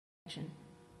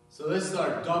So this is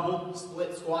our double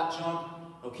split squat jump.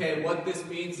 Okay, what this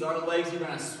means is our legs are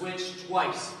going to switch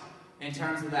twice in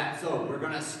terms of that. So we're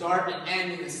going to start and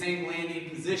end in the same landing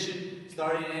position,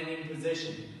 starting and ending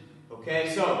position.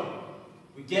 Okay, so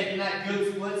we get in that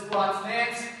good split squat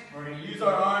stance. We're going to use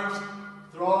our arms,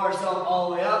 throw ourselves all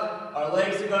the way up. Our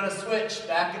legs are going to switch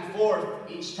back and forth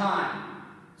each time,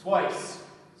 twice.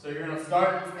 So you're going to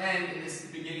start and end in this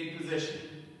beginning position.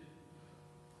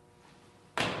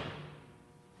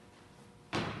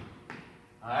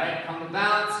 Alright, come to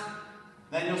balance,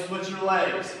 then you'll switch your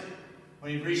legs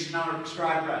when you've reached a number of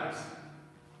stride reps.